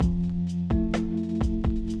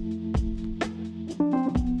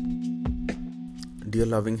Dear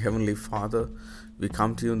loving Heavenly Father, we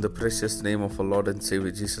come to you in the precious name of our Lord and Savior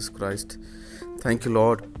Jesus Christ. Thank you,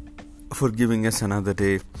 Lord, for giving us another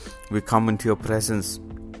day. We come into your presence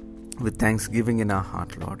with thanksgiving in our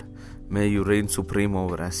heart, Lord. May you reign supreme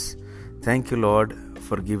over us. Thank you, Lord,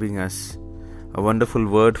 for giving us a wonderful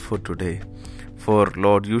word for today. For,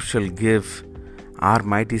 Lord, you shall give our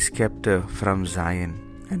mighty scepter from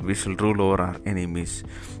Zion, and we shall rule over our enemies.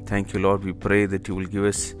 Thank you, Lord. We pray that you will give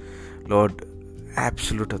us, Lord,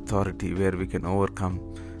 absolute authority where we can overcome,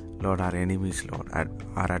 Lord, our enemies, Lord,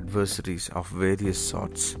 our adversaries of various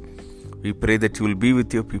sorts. We pray that you will be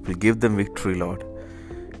with your people. Give them victory, Lord.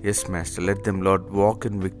 Yes, Master. Let them, Lord, walk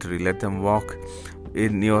in victory. Let them walk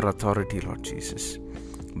in your authority, Lord Jesus.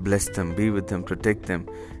 Bless them, be with them, protect them,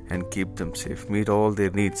 and keep them safe. Meet all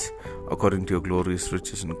their needs according to your glorious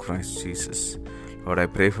riches in Christ Jesus. Lord, I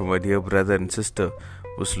pray for my dear brother and sister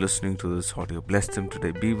who's listening to this audio. Bless them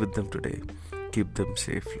today. Be with them today. Keep them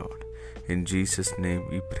safe, Lord. In Jesus' name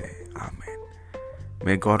we pray. Amen.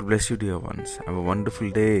 May God bless you, dear ones. Have a wonderful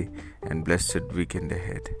day and blessed weekend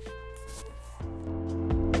ahead.